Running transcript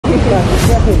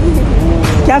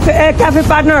cafe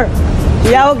partner.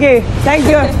 Yeah, okay. Thank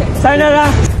you. Sayonara.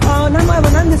 Nama apa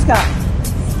nan desu ka?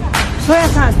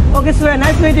 Soya-san. Okay, Soya.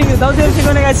 Nice meeting you. Daujiro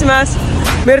shigonegaishimasu.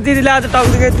 मेरो दिदीले आज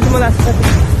टक्दियो त्यति मलाई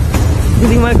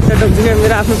दिदी मलाई टक्दियो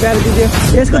मेरो आफ्नो प्यारो दिदी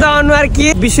यसको त अनुहार के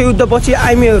विश्वयुद्ध पछि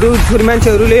आइमीहरू छोरी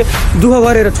मान्छेहरूले दुःख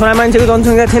गरेर छोरा मान्छेको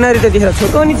जनसङ्ख्या थिएन रे त्यतिखेर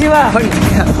छोको नि चिवा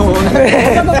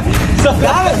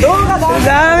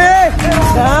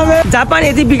जापान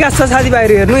यति विकास छ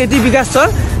साथीभाइहरू हेर्नु यति विकास छ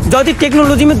जति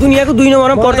टेक्नोलोजीमा दुनियाँको 2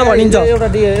 नम्बरमा पर्छ भनिन्छ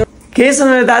के छ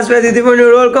मेरो दाजुभाइ दिदीबहिनी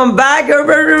वेलकम ब्याक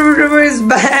इज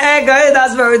ब्याक है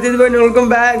दाजुभाइ दिदीबहिनी वेलकम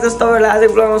ब्याक जस्तो तपाईँलाई आज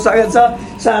ब्लगमा स्वागत छ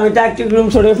सो हामी ट्याक्टिक रुम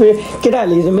छोडेर फेरि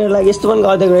केटाहरूले हिजो मेरो लागि यस्तो पनि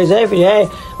गरिदिएको रहेछ है फेरि है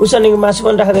उसानीको मासु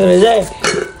पनि राखिदिएको रहेछ है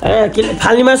होइन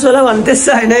फाल्ने मासु होला भन्नु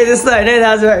त्यस्तो होइन है त्यस्तो होइन है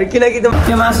दाजुभाइ किनकि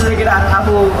त्यो मासु चाहिँ केटाहरू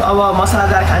आफू अब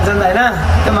मसलादार खान्छ नि त होइन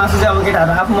त्यो मासु चाहिँ अब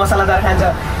केटाहरू आफू मसलादार खान्छ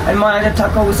अनि मलाई चाहिँ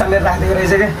ठक्क उसँग राखिदिएको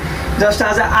रहेछ क्या जस्ट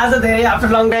आज धेरै आफ्टर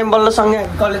लङ टाइम बल्ल सँगै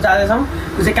कलेज जाँदैछौँ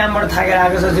ऊ चाहिँ कामबाट थाकेर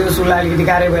आएको छ त्यो सुलाई अलिकति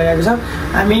गाह्रो भइरहेको छ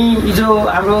हामी हिजो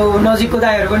हाम्रो नजिकको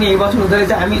दाइहरू पनि यहीँ बस्नु हुँदो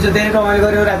रहेछ हामी हिजो धेरै रमाइलो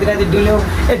गऱ्यौँ राति राति डुल्यौँ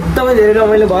एकदमै धेरै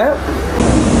रमाइलो भयो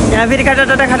यहाँ फेरि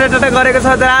खाटाटाटा गरेको छ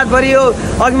रातभरि यो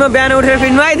अघि म बिहान उठेर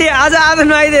फेरि नुहाइदिएँ आज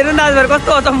नुहाइदिएँ हेर्नु न दाजुभाइ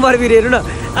कस्तो अचम्बर फेरि हेर्नु न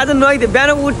आज नुहाइदिएँ बिहान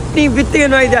उठ्ने बित्तिकै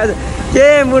नुहाइदिएँ आज के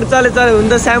मुड चले हुन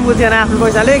त स्याम्पू थिएन आफ्नो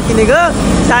पैसाले किनेको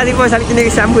साथीको पैसाले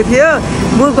किनेको स्याम्पू थियो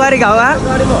मुख गरी घाउ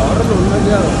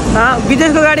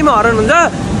विदेशको गाडीमा हरन हुन्छ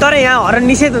तर यहाँ हरन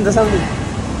निषेध हुन्छ सम्झि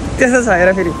त्यस्तो छ हेर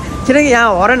फेरि किनकि यहाँ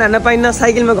हरन हान्न पाइन्न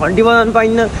साइकलमा घन्टी बजाउनु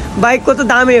पाइन्न बाइकको त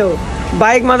दामै हो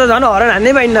बाइकमा त झन् हरन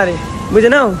हान्नै पाइन्न अरे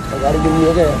बुझेनौ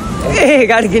ए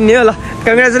गाडी किन्ने हो ल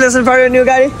कङ्ग्रेचुलेसन फर न्यू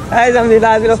गाडी आए सम्झि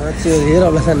दाजु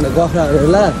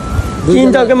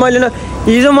किन्छ कि मैले न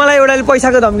हिजो मलाई एउटाले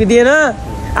पैसाको धम्की दिएन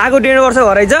आएको 1.5 वर्ष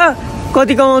घर रहेछ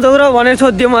कति कमाउँछौ र भनेर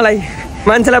सोधिदियो मलाई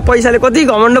मान्छेलाई पैसाले कति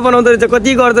घमण्ड बनाउँदो रहेछ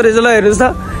कति गर्दो रहेछ ल हेर्नुहोस् त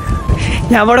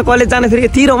यहाँबाट कलेज जान फेरि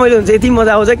यति रमाइलो हुन्छ यति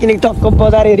मजा आउँछ किनकि टक्क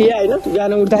बजार एरिया होइन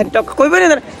बिहान उठ्दाखेरि टक्क कोही पनि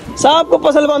हुँदैन सबको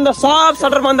पसल बन्द सब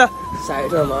सटर बन्द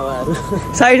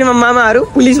साइडमा मामाहरू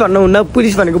पुलिस भन्नुहुन्न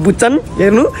पुलिस भनेको बुझ्छन्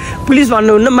हेर्नु पुलिस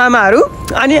भन्नुहुन्न मामाहरू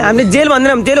अनि हामीले जेल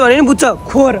भन्दैनौँ जेल भने नि बुझ्छ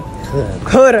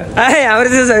खोर आए हाम्रो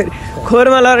त्यसो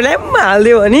खोरमा लगेर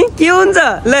हालिदियो भने के हुन्छ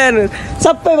ल हेर्नु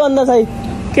सबै बन्द छ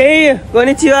केही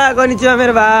कनिचिवा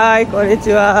मेरो भाइ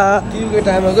कनिचिवा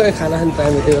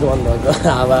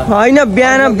होइन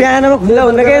बिहानमा खुल्ला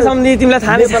हुन्छ के सम्झि तिमीलाई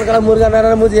थाहा नै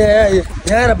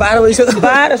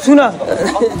सुन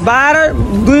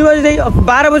 2 बजीदेखि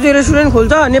 12 बजी रेस्टुरेन्ट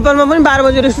खोल्छ नेपालमा पनि 12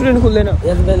 बजी रेस्टुरेन्ट खुल्दैन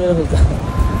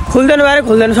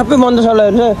खुल्दैन सबै बन्द छ ल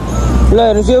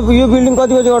हेर्नुहोस् यो बिल्डिङ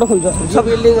कति बजीबाट खुल्छ सब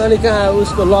बिल्डिङ अनि कहाँ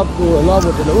उसको लब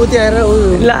होटेल ऊ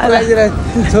त्यहाँ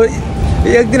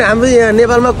एक दिन हाम्रो यहाँ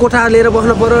नेपालमा कोठा लिएर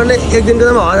बस्नु पर्यो भने एक दिनको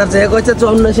दाम 1000 चाहिएको छ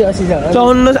 5480 छ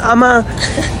 54 आमा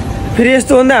फेरि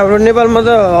यस्तो हो नि त हाम्रो नेपालमा त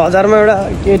 1000 मा एउटा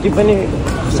केटी पनि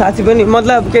साथी पनि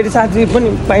मतलब केटी साथी पनि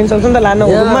पाइन सक्छ नि त लान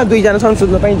रुममा 2 जनासँग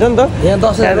सुत्न पाइन्छ नि त यहाँ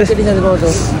 10000 केटी साथी पाउँछ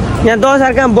यहाँ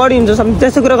 10000 कहाँ बढी हुन्छ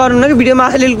त्यस्तो कुरा गर्नु न कि भिडियोमा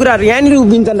अश्लील कुराहरू यहाँनिर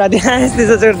उभिन्छन् राति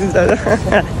त्यस्तो चढ्दिन्छ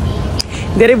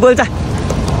धेरै बोल्छ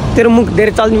तेरो मुख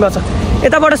धेरै चल्ने पर्छ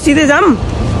यताबाट सिधै जाम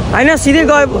होइन सिधै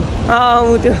गयो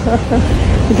ऊ त्यो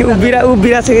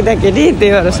उभिरहेको छ कि त्यहाँ केटी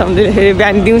त्यही भएर सम्झिले फेरि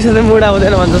बिहान दिउँसो त मुड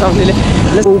आउँदैन भन्छ सम्झिले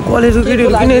कलेजको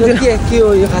केटीहरू किन के हो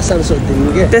यो खास सोधिदिनु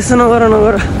के त्यस्तो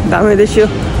नगर दामै देख्यो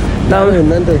दामै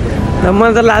हुन्न नि त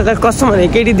मलाई त लाज लाग्छ कस्तो भने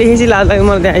केटी देखेपछि लाज लाग्छ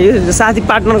मलाई त्यहाँ यो साथी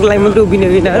पार्टनरको लागि मात्रै उभिने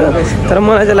होइन तर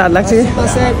मलाई चाहिँ लाज लाग्छ कि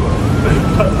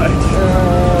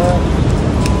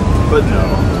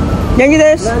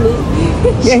Yangides.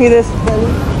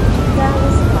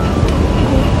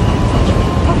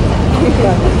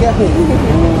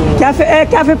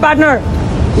 Cafe partner.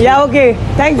 Yeah, okay.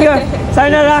 Thank you.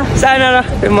 Sayonara.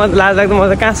 म त लाज लाग्छ म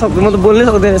त कहाँ सक्छु म त बोल्नै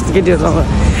सक्दैन यस्तो केटीहरूसँग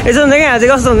यसो हुन्छ कि आज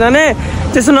कस्तो हुन्छ भने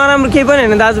त्यस्तो नराम्रो केही पनि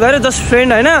होइन दाजुभाइ जस्ट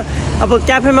फ्रेन्ड होइन अब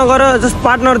क्याफेमा गएर जस्ट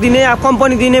पार्टनर दिने अब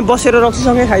कम्पनी दिने बसेर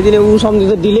रक्सीसँगै खाइदिने ऊ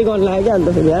सम्झिँदा डिले गर्नु लाग्यो क्या अन्त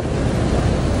फेरि यार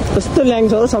कस्तो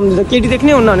ल्याङ्छ हो सम्झिँदा केटी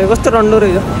देख्नै हुन्न भने कस्तो रन्डो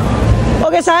रहेछ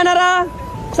ओके sayonara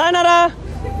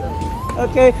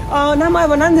ओके नाम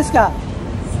अब नाम देशका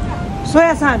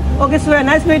सोया-सान okay soya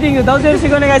nice meeting you दाउजो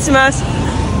शिगोनेगाइसिमास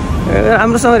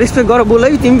राम्रोसँग रेस्पेक्ट गर बोल है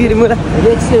तिमी फेरि मलाई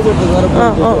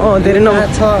धेरै नम्बर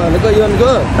छ भनेको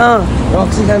योनको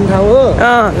रक्सी खाने ठाउँ हो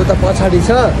उता पछाडि छ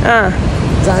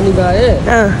जानी भए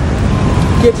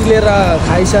केटी लिएर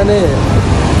खाइसने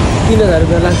 3000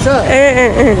 रुपियाँ लाग्छ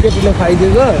केटीले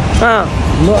खुवाइदिएको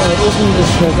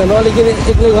नलिकन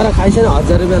एक्लै गएर खाइसने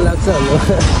 1000 रुपियाँ लाग्छ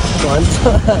भन्छ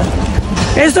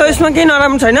यस्तो यसमा केही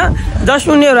नराम्रो छैन जस्ट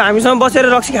उनीहरू हामीसँग बसेर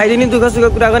रक्सी खाइदिने दुःख सुख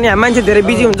कुरा गर्ने हामी मान्छे धेरै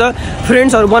बिजी हुन्छ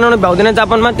फ्रेन्ड्सहरू बनाउन भ्याउँदैन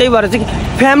जापानमा त्यही भएर चाहिँ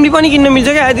फ्यामिली पनि किन्न मिल्छ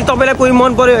क्या यदि तपाईँलाई कोही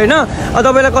मन पऱ्यो होइन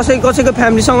तपाईँलाई कसैको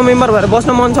फ्यामिलीसँग मेम्बर भएर बस्न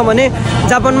मन छ भने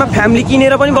जापानमा फ्यामिली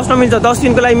किनेर पनि बस्न मिल्छ 10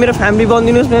 दिनको लागि मेरो फ्यामिली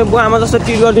बनिदिनुहोस् मेरो बुवा आमा जस्तो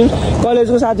ट्रिट गरिदिनुहोस्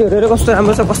कलेजको साथीहरू हेरेर कस्तो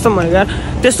राम्रो छ कस्तो भनेको यार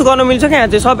त्यस्तो गर्न मिल्छ क्या यहाँ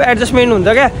चाहिँ सब एडजस्टमेन्ट हुन्छ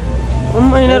क्या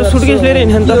यिनीहरू सुटकेस लिएर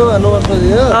हिँड्छ नि त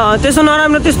त्यस्तो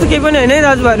नराम्रो त्यस्तो केही पनि होइन है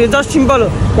दाजुभाइहरू जस्ट सिम्पल हो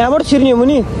यहाँबाट छिर्ने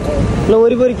मुनि ल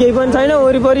वरिपरि केही पनि छैन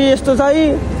वरिपरि यस्तो छ है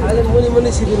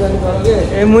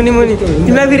ए मुनि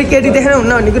तिमीलाई फेरि केटी देखेर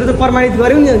हुन्न भन्ने कुरो त प्रमाणित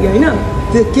गऱ्यौ नि अघि होइन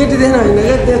त्यो केटी देख्न होइन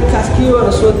क्या त्यो खास के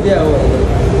गरेर सोधिदिया हो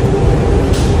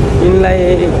यिनलाई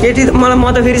केटी मलाई म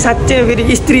त फेरि साँच्चै फेरि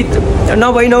स्त्री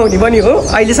नभई नहुने पनि हो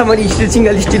अहिलेसम्म स्त्री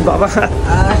सिङ्गल स्ट्रिट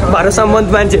भएर सम्बन्ध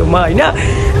मान्छे हो म होइन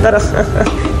तर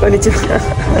पनि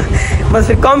म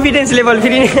फेरि कन्फिडेन्स लेभल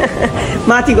फेरि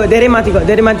माथि गयो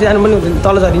धेरै माथि जानु पनि हुँदैन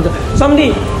तल झरिन्छ सम्धि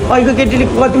अहिलेको केटीले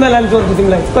कतिमा लान्छु भन्थ्यो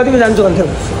तिमीलाई कतिमा जान्छु भन्थ्यो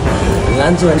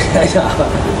लान्छु भने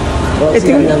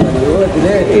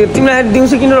तिमीलाई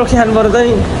दिउँसो किन रक्सी खानु पर्छ नि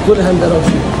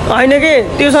होइन कि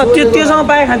त्योसँग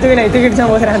पाए खान्थ्यो कि त्यो केटीसँग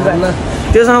बसेर खान्छ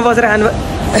त्योसँग बसेर खानु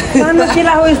के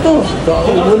लाग्यो यस्तो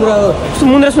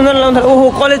मुन्द्रा सुन्दर लाउँछ ओहो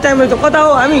कलेज टाइममा त कता हो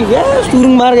हामी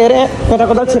सुरुङ मार्ग हेरे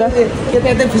कता छिरा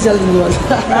यतै फिसालिदिनु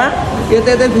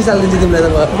यतै फिसालिदिन्छु तिमीलाई त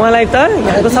मलाई त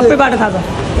यहाँको सबै बाटो थाहा छ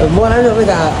मलाई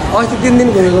अस्ति 3 दिन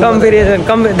घुमेको कम्पेरिजन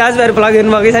दाजुभाइहरू भ्लग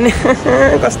हेर्नुभएको छ नि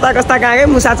कस्ता कहाँ गयो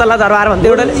मुसा चल्ला धरबार भन्थ्यो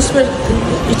एउटा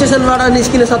स्टेसनबाट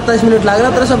निस्किन 27 मिनट लाग्यो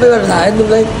तर सबैबाट थाहा है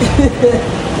तिमीलाई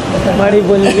बढी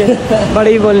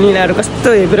बोल्ने यिनीहरू कस्तो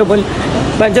हेपेर बोल्ने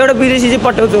मान्छे एउटा विदेशी चाहिँ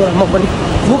पठाउँछु म पनि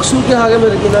मुख सुक्यो क्या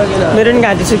मेरो किन मेरो पनि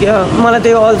घाँटी सुक्यो मलाई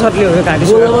त्यो अल्सरले हो घाँटी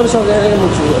सुक्यो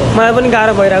मलाई पनि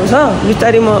गाह्रो भइरहेको छ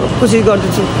बिस्तारै म कोसिस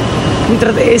गर्दैछु भित्र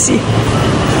त एसी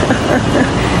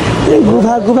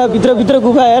गुफा भित्र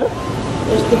गुफा यार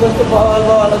यस्तो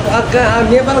बवाल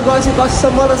नेपाल गएपछि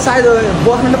कसम मलाई सायद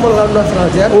बस्न मन लाग्नु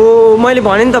नसक्छ यार ओ मैले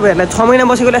भने नि तपाईँहरूलाई 6 महिना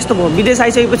बसेको यस्तो भयो विदेश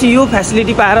आइसकेपछि यो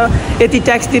फेसिलिटी पाएर यति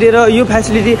ट्याक्स तिरेर यो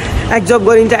फेसिलिटी एक्जब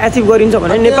गरिन्छ एचिभ गरिन्छ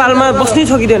भने नेपालमा बस्नै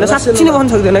सकिँदैन साँच्चै नै बस्न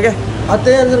सक्दैन क्या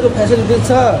त्यही अनुसारको फेसिलिटी छ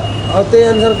त्यही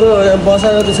अनुसारको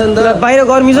बसाइहरू छ नि त बाहिर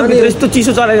गर्मी छ भित्र यस्तो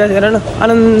चिसो चलाइरहेको हेर न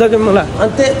आनन्दकै मलाई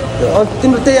अनि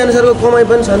तिम्रो त्यही अनुसारको कमाइ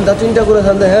पनि छ नि त 3टा कुरा छ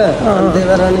नि त त्यही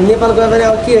भएर अनि नेपाल गयो भने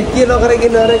अब के नगरे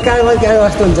किन अरे कहाँ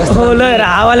कस्तो हुन्छ ल हेर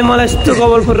हावाले मलाई यस्तो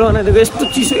कपाल फुरेर बनाइदिएको यस्तो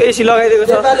चिसो एसी लगाइदिएको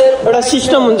छ एउटा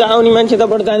सिस्टम हुन्छ आउने मान्छे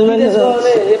तबाट जाने मान्छे छ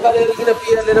नेपालीहरू किन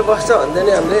पिएर लिएर बस्छ भन्दै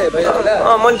नि हामीले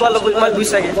मैले मैले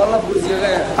बुझिसकेँ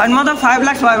अनि म त 5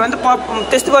 लाख भयो भने त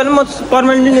त्यस्तो भयो भने म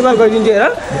पर्मानेन्टली नेपाल गइदिन्छु हेर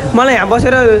मलाई यहाँ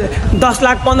बसेर 10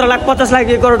 लाख 15 लाख 50 लाख 1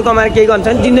 करोड कमाएर केही गर्नु छ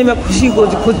भने जिन्दगीमा खुसी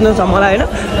खोज्नु छ मलाई होइन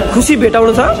खुसी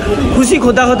भेटाउनु छ खुसी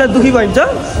खोज्दा दुःखी भइन्छ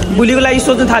भोलिको लागि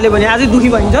सोच्नु थाल्यो भने आजै दुःखी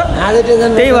भइन्छ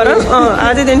त्यही भएर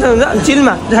आजै टेन्सन हुन्छ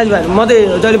चिलमा साथीभाइ म त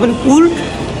जहिले पनि कुल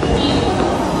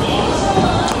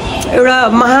एउटा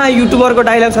महा युट्युबरको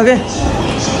डाइलग छ क्या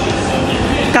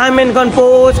काम एन्ड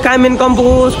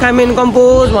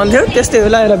कम्पोज भन्थ्यो त्यस्तै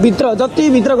होला हेर भित्र जति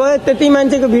भित्र गयो त्यति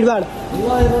मान्छेको भिडभाड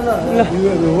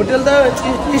होटल त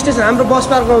स्टेसन हाम्रो बस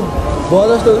पार्कमा भयो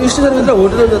जस्तो स्टेसनभित्र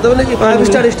होटल हुन्छ तपाईँले कि 5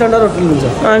 स्टार स्ट्यान्डर्ड होटल हुन्छ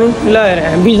अनि ल हेर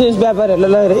बिजनेस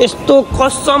व्यापारहरूलाई ल हेर यस्तो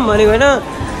कसम भनेको होइन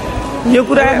यो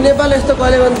कुरा नेपाल यस्तो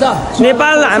कहिले भन्छ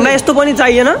नेपाल हामीलाई यस्तो पनि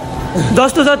चाहिएन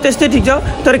जस्तो छ त्यस्तै ठिक छ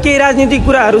तर केही राजनीतिक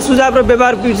कुराहरू सुझाव र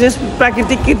व्यवहार बिजनेस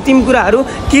प्राकृतिक कृत्रिम कुराहरू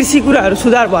कृषि कुराहरू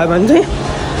सुधार भयो भने चाहिँ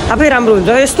आफै राम्रो हुन्छ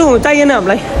यस्तो चाहिएन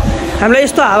हामीलाई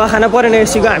यस्तो हावा खान परेन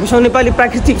यसको हामीसँग नेपाली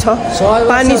प्राकृतिक छ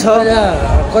पानी छ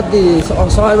कति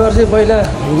 100 वर्ष पहिला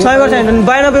 100 वर्ष होइन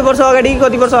 92 वर्ष अगाडि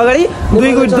कति वर्ष अगाडि 2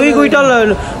 क्विन्टल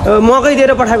मकै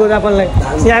दिएर पठाएको जापानलाई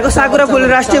यहाँको साकुरा फुल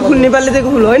राष्ट्रिय फुल नेपालले दिएको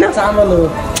फुल होइन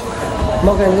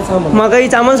मकै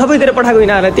चामल सबै दिएर पठाएको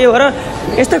यिनीहरूलाई त्यही भएर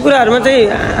यस्ता कुराहरूमा चाहिँ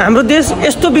हाम्रो देश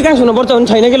यस्तो विकास हुनुपर्छ भने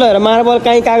छैन कि ल हेर मार्बल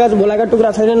काहीँ कागज भोलाका टुक्रा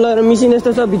छैन ल हेर मिसिन यस्तो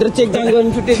छ भित्र चेक जाँच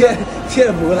गर्नु छुट्टिएको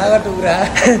भोलाका टुक्रा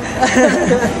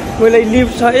मैले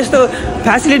लिफ्ट छ यस्तो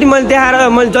फेसिलिटी मैले देखाएर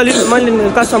मैले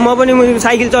कसम म पनि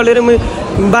साइकल चलेर म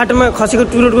बाटोमा खसेको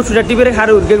टुरोटको छुट्टा टिपेर खाएर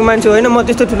हुर्केको मान्छे होइन म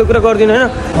त्यस्तो ठुलो कुरा गर्दिनँ होइन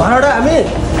घरबाट हामी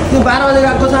त्यो 12 बजे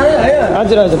गएको छ है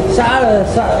हजुर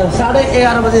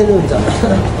 11:30 बजे हुन्छ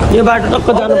यो बाटो टक्क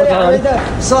जानुपर्छ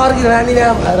सहरकी रानी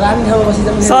ठाउँमा बसिन्छ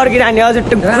सहरकी रानी हजुर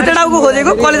खुट्टा टाउको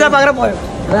खोजेको कलेजा बाग्रा भयो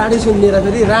रानी सुन्नेर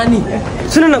फेरि रानी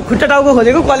सुन न खुट्टा टाउको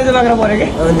खोजेको कलेजा बाग्रा पऱ्यो कि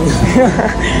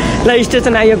ल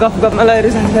स्टेसन आयो गफमा लगेर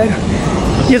साथीभाइहरू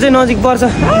यो चाहिँ नजिक पर्छ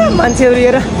मान्छेहरू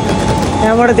हेर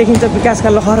यहाँबाट देखिन्छ विकासका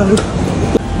लहरहरू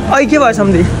अहिले के भयो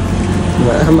सम्धि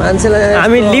मान्छेलाई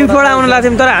हामी लिफ्टबाट आउन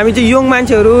लाग्थ्यौँ तर हामी चाहिँ यङ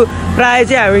मान्छेहरू प्रायः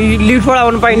चाहिँ हामी लिफ्टबाट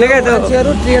आउनु पाइन्न क्या त्यो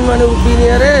मान्छेहरू ट्रेनमा उभिने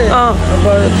अरे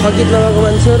थकित नभएको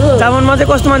मान्छेहरू जापानमा चाहिँ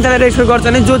कस्तो मान्छेलाई रेस्पेक्ट गर्छ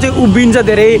भने जो चाहिँ उभिन्छ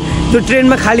धेरै जो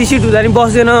ट्रेनमा खाली सिट हुँदा नि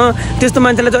बस्दैन त्यस्तो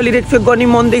मान्छेलाई चाहिँ अलि रेस्पेक्ट गर्ने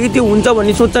मनदेखि त्यो हुन्छ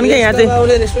भन्ने सोच्छन् क्या यहाँ चाहिँ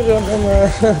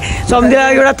सम्धिलाई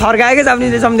एउटा थर्कायो क्या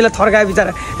जापानिजले सम्धिलाई थर्कायो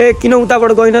बिचरा ए किन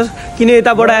उताबाट गइनस् किन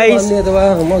यताबाट आइस्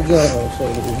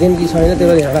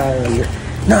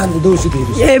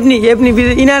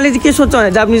यिनीहरूले चाहिँ के सोध्छ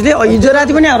भने जापानिजले हिजो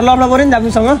राति पनि हाम्रो लफडा पऱ्यो नि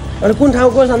जापानिजसँग अनि कुन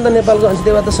ठाउँको अन्त नेपालको भन्छ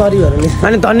त्यो त सरी भएर नि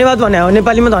अनि धन्यवाद भने हो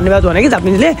नेपालीमा धन्यवाद भने कि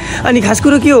जापानिजले अनि खास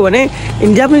कुरो के हो भने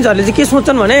जापानिजहरूले चाहिँ के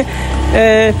सोच्छन् भने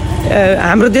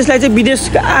हाम्रो देशलाई चाहिँ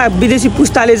विदेशी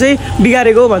पुस्ताले चाहिँ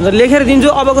बिगारेको भनेर लेखेर दिन्छु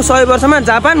अबको 100 वर्षमा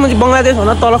जापान म चाहिँ बङ्गलादेश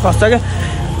भन्दा तल खस्छ क्या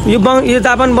यो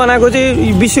जापान बनाएको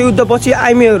चाहिँ विश्वयुद्धपछि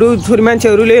आइमीहरू छोरी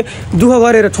मान्छेहरूले दुःख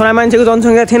गरेर छोरा मान्छेको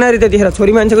जनसङ्ख्या थिएन अरे त्यतिखेर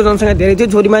छोरी मान्छेको जनसङ्ख्या धेरै थियो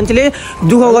छोरी मान्छेले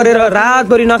दुःख गरेर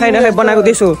रातभरि नखाइ नखाइ बनाएको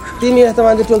देश हो तिमी यस्तो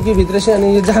मान्छे टोकियोभित्र चाहिँ अनि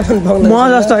यो जापान म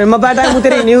जस्तो होइन म बाटा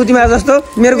मुतेर हिँड्ने हो तिमीहरू जस्तो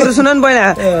मेरो कुरो सुन नि पहिला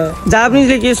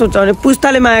जापानिजले के सोच्छ भने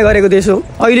पुस्ताले माया गरेको देश हो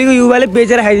अहिलेको युवाले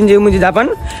बेचेर खाइदिन्छ यो मुजी जापान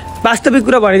वास्तविक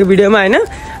कुरा भनेको भिडियोमा होइन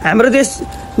हाम्रो देश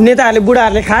नेताहरूले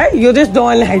बुढाहरूले खाए यो देश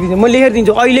जवानले खाइदिन्छ म लेखेर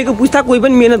दिन्छु अहिलेको पुस्ता कोही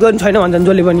पनि मिहिनेत गर्नु छैन भन्छन्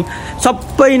जसले पनि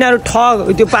सबै यिनीहरू ठग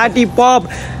त्यो पार्टी पब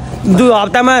 2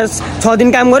 हप्तामा 6 दिन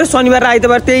काम गर्यो शनिबार र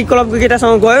आइतबार त्यही क्लबको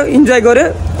केटासँग गयो इन्जोय गर्यो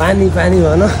पानी पानी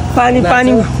भन पानी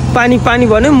पानी पानी पानी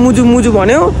भन्यो मुजु मुजु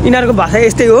भन्यो यिनीहरूको भाषा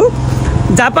यस्तै हो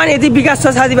जापान यति विकास छ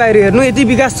साथीभाइहरू हेर्नु यति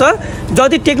विकास छ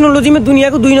जति टेक्नोलोजीमा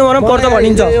दुनियाँको 2 नम्बरमा पर्छ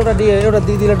भनिन्छ एउटा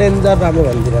दिदीले डेन्जर राम्रो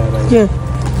भनिदिनु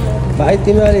भाइ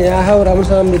तिमीहरू यहाँ आऊ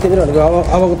राम्रोसँग तिमीहरूको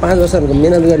अबको 5 वर्षहरूको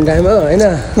मिहिनेत गर्ने टाइम हो होइन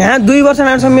यहाँ 2 वर्ष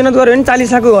राम्रोसँग मिहिनेत गऱ्यो भने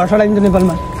 40 लाखको घर छडाइन्छ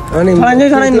नेपालमा अनि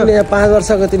 5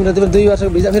 वर्षको तिम्रो 2 वर्षको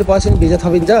भिजा फेरि पछि भिजा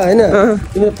थपिन्छ होइन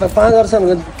तिम्रो 5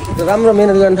 वर्षहरूको राम्रो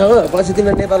मिहिनेत गर्ने ठाउँ पछि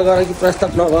तिम्रो नेपाल गएर कि प्रस्ताव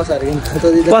नगर्छ अरे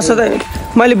बस्छ त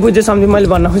मैले बुझेँ सम्झेँ मैले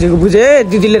भन्न खोजेको बुझेँ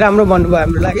दिदीले राम्रो भन्नुभयो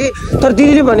हाम्रो लागि तर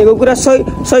दिदीले भनेको कुरा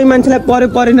सही मान्छेलाई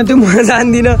परेन त्यो म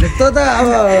जान्दिनँ त्यो त अब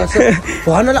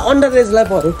भन्नलाई अन्डर एजलाई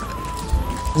पर्यो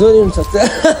जो हुन्छ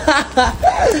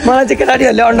मलाई चाहिँ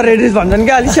केटारीहरूले अन्डर एज भन्छन्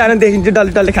क्या अलिक सानो देखिन्छु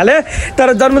डल्ले डल्ले खाले तर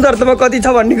जन्मदर्तामा कति छ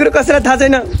भन्ने कुरो कसैलाई थाहा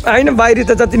छैन होइन बाहिर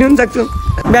त जति नै हुन सक्छु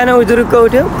बिहान उजुरुक्क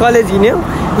उठ्यो कलेज हिँड्यो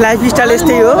लाइफ स्टाइल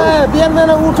यस्तै हो बिहान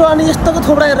बिहान उठ्यो अनि यस्तोको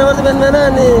थोप्रा हेरेर गर्छ बिहान बिहान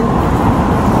अनि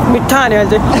मिठा हान्यो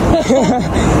अहिले चाहिँ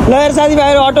ल हेर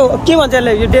साथीभाइहरू अटो के भन्छ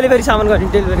यसले यो डेलिभरी सामान गर्ने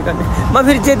डेलिभरी गर्ने म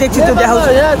फेरि जे देख्छु त्यो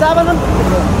देखाउँछु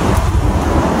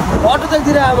अटो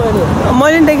देखिदिरहेको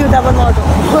मैले पनि देखेँ जापानमा अटो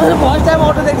फर्स्ट टाइम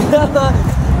अटो देखिरहेको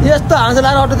यस्तो हाँसो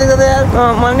लाएर अटो देख्दा त यार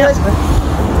मैले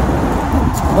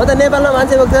म त नेपालमा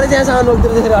मान्छे बोक्दैन चाहिँ सामान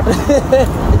बोक्दैन देखेर अटो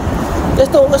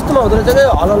यस्तोमा हुँदो रहेछ कि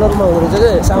हलरमा हुँदो रहेछ कि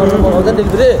सामानमा आउँछ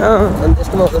डेलिभरी अनि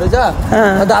त्यस्तोमा हुँदो रहेछ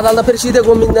दादाले त फेरि सिधै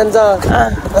गोमिन जान्छ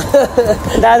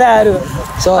दादाहरू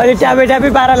अनि ट्यापे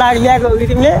पारा ल्याएको हो कि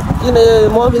तिमीले किन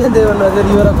मम्मीले त्यही भन्नु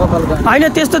रियो र कपालको होइन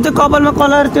त्यस्तो त्यो कपालमा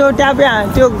कलर त्यो ट्यापे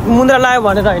त्यो मुन्द्रा लाग्यो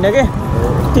भनेर होइन कि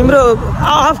तिम्रो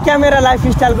अफ क्यामेरा लाइफ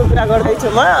स्टाइलको कुरा गर्दैछु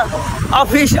म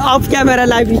अफ क्यामेरा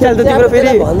लाइफ स्टाइल त तिम्रो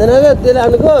फेरि भन्दैन क्या त्यसले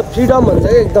हामीको फ्रिडम भन्छ कि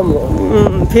एकदम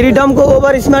फ्रिडमको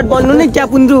ओभर स्मार्ट बन्नु नै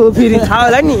ट्यापुन्द्रु हो फेरि थाहा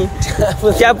होला नि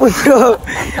ट्यापुन्द्रु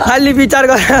अलि विचार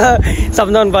गरेर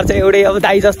सम्झाउनु पर्छ एउटै अब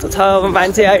दाइ जस्तो छ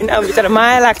मान्छे होइन अब बिचरा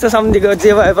माया लाग्छ सम्झेको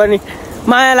जे भए पनि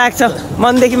माया लाग्छ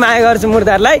मनदेखि माया गर्छु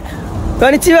मुर्दाहरूलाई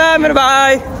कनिचिवा मेरो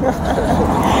भाइ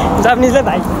जापानिजलाई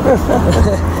भाइ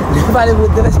नेपाली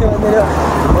बुझ्दैन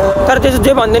तर त्यसो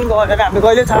जे भन्दैन भनेर हामी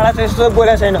कहिले छाडा त्यस्तो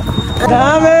बोलेको छैन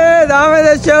दामे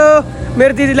देख्यो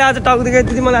मेरो दिदीले आज टक्दियो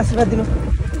दिदी मलाई आशीर्वाद दिनु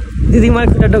दिदी मलाई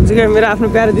खुट्टा टोक्छु क्या मेरो आफ्नो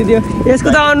प्यारो दिदी हो यसको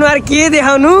त अनुहार के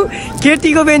देखाउनु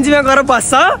केटीको बेन्चीमा गएर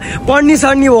बस्छ पढ्नी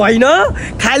सर्नी होइन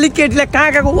खालि केटीलाई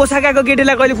कहाँको ओसाकाको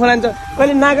केटीलाई कहिले फोलान्छ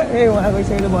कहिले नागा ए उहाँ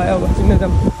गइसकेको भयो अब चिन्न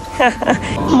जाऊँ म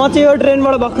चाहिँ यो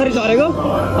ट्रेनबाट भर्खरै झरेको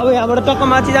अब यहाँबाट टक्क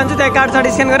माथि जान्छु त्यहाँ कार्ड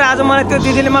स्क्यान गरेर आज मलाई त्यो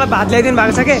दिदीले मलाई भात ल्याइदिनु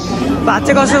भएको छ कि भात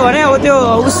चाहिँ कसो भने अब त्यो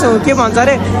उस के भन्छ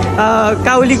अरे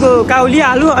काउली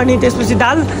आलु अनि त्यसपछि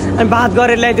दाल अनि भात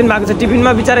गरेर ल्याइदिनु भएको छ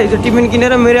टिफिनमा बिचरा हिजो टिफिन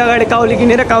किनेर मेरो अगाडि काउली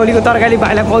किनेर काउलीको तरकारी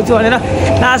भाइलाई खुवाउँछु भनेर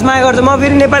लास्ट माया गर्छु म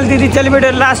फेरि नेपाली दिदी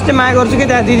सेलिब्रेटर लास्टै माया गर्छु कि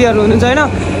त्यहाँ दिदीहरू हुनुहुन्छ होइन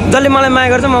जसले मलाई माया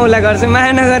गर्छ म उसलाई गर्छु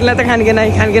माया नगर्लाई त खानके नाइ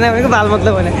भनेको बाल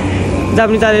मतलब भने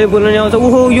जापानिज दाजुले बोल्नु नि आउँछ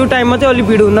ओहो यो टाइममा चाहिँ अलिक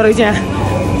भिड हुँदो रहेछ यहाँ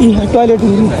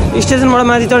टोइलेटहरू स्टेसनबाट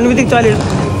माथि चढ्ने बित्तिकै टोइलेट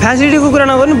फेसिलिटीको कुरा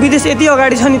नगर्नु विदेश यति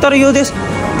अगाडि छ नि तर यो देश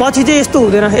पछि चाहिँ यस्तो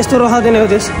हुँदैन यस्तो रहँदैन यो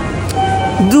देश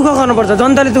दुःख गर्नुपर्छ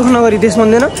जनताले दुःख नगरी देश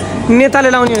बन्दैन नेताले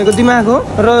लाउने भनेको दिमाग हो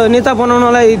र नेता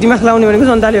बनाउनलाई दिमाग लाउने भनेको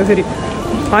जनताले हो फेरि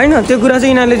होइन त्यो कुरा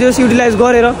चाहिँ यिनीहरूले जस युटिलाइज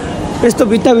गरेर यस्तो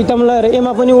भित्तामा लगाएर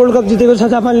एमा पनि वर्ल्ड कप जितेको छ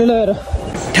जापानले लगाएर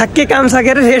ठ्याक्कै काम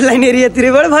सकेर रेड लाइन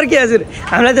एरियातिरबाट फर्कियो हजुर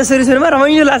हामीलाई त सुरुमा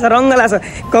रमाइलो लाग्छ रङ्ग लाग्छ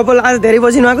कपाल आज धेरै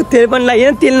पछि नआएको तेल पनि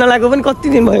लागेन तेल नलागेको पनि कति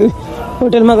दिन भयो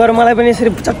होटलमा गएर मलाई पनि यसरी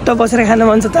चट्ट बसेर खान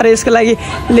मन छ तर यसको लागि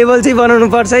लेभल चाहिँ बनाउनु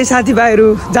पर्छ है साथीभाइहरू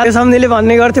जहाँ सम्धिले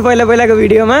भन्ने गर्थ्यो पहिलाको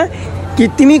भिडियोमा कि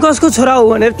तिमी कसको छोरा हो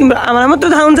भनेर तिम्रो आमालाई मात्र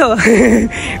थाहा हुन्छ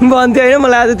भन्थ्यो होइन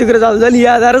मलाई आज त्यो कुरा जल्जल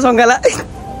याद आएर शङ्काला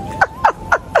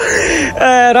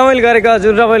रमाइलो गरेको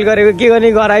हजुर रमाइलो गरेको के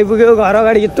गर्ने घर आइपुग्यो घर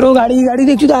अगाडि यत्रो गाडी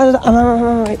देख्छु त आज आमा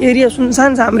एरिया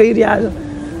सुनसान छ हाम्रो एरिया आज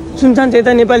सुनसान छ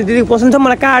यता नेपाली दिदीको पसन्द छ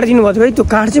मलाई कार्ड दिनुभएको थियो है त्यो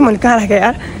कार्ड चाहिँ मैले कहाँ राखेँ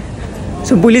यार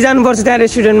सो भोलि जानुपर्छ त्यहाँ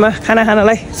रेस्टुरेन्टमा खाना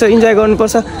खानलाई सो इन्जोय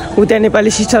गर्नुपर्छ ऊ त्यहाँ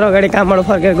नेपाली सिस्टर अगाडि कामबाट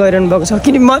फर्केर गइरहनु भएको छ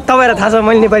किन म तपाईँलाई थाहा छ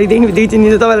मैले नेपाली देख्ने बित्तिकै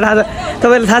चिनिदिन्छु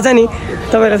तपाईँलाई थाहा छ नि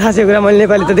तपाईँलाई थाहा छ यो कुरा मैले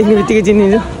नेपाली त देख्ने बित्तिकै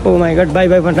चिनिदिन्छु ओ माई गड बाई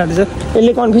भनिरहेको छ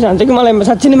यसले कन्फ्युज हुन्छ कि मलाई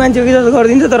साँच्चै नै मान्छे हो कि जस्तो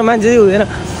गरिदिन्छ तर मान्छे चाहिँ हुँदैन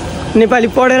नेपाली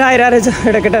पढेर आइरहेको रहेछ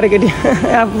एउटा केटा र केटी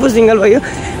आफू सिङ्गल भयो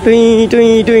टुई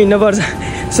हिँड्नुपर्छ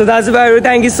सो दाजुभाइहरू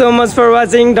thank you so much for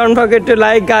watching don't forget to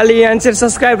like गाली एन्ड सेयर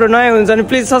सब्सक्राइब र नयाँ हुन्छ भने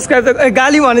प्लिज सब्सक्राइब त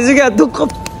गाली भनेपछि क्या दुःख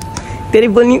धेरै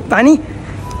बोल्ने पानी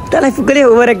त्यसलाई फुक्कले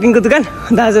ओभर एक्टिङको दुकान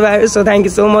दाजुभाइहरू so thank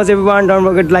you so much every one don't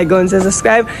forget like गर्नु सेयर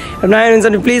सब्सक्राइब नयाँ हुन्छ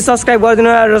भने प्लिज सब्सक्राइब गरिदिनु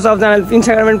होला र सबजनाले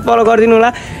इन्स्टाग्राममा फलो गरिदिनु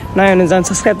होला नयाँ हुनुहुन्छ भने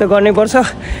सब्सक्राइब त गर्नै पर्छ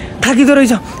थाकिँदो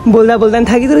रहेछ बोल्दा नि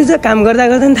थाकिँदो रहेछ काम गर्दा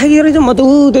नि थाकिँदो रहेछ म त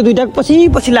त्यो दुइटा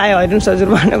पछि लायो हेर्नुहोस् हजुर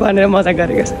भनेर मजा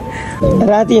गरेको छ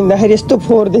राति हिँड्दाखेरि यस्तो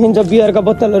फोहोर देखिन्छ बियरका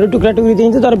बोतलहरू टुक्रा टुक्री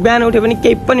देखिन्छ तर बिहान उठ्यो भने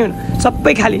केही पनि हुनु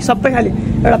सबै खाली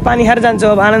एउटा पानी खाएर जान्छ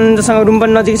अब आनन्दसँग रुम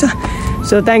पनि नजिक छ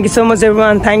So thank you so much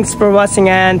everyone, thanks for watching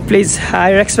and please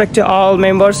I respect to all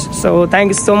members, so thank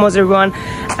you so much everyone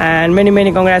and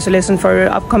many congratulations for your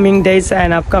upcoming days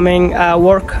and upcoming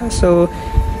work. So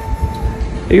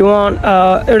you want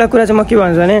एउटा कुरा चाहिँ म के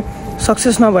भन्छु भने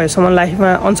success नभएसम्म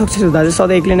लाइफमा unsuccess हुँदा चाहिँ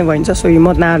सधैँ एक्लै नै भइन्छ सो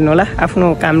हिम्मत नहार्नु होला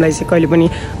आफ्नो कामलाई चाहिँ कहिले पनि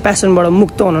प्यासनबाट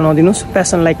मुक्त हुन नदिनुहोस्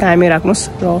प्यासनलाई कायमै राख्नुहोस्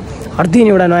र हर दिन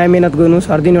एउटा नयाँ मेहनत गर्नुहोस्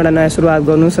हर दिन एउटा नयाँ सुरुवात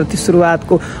गर्नुहोस् र त्यो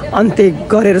सुरुवातको अन्त्य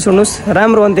गरेर छोड्नुहोस्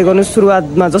राम्रो अन्त्य गर्नुहोस्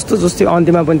सुरुवातमा जस्तो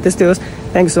अन्त्यमा पनि त्यस्तै होस्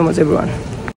thank you so much everyone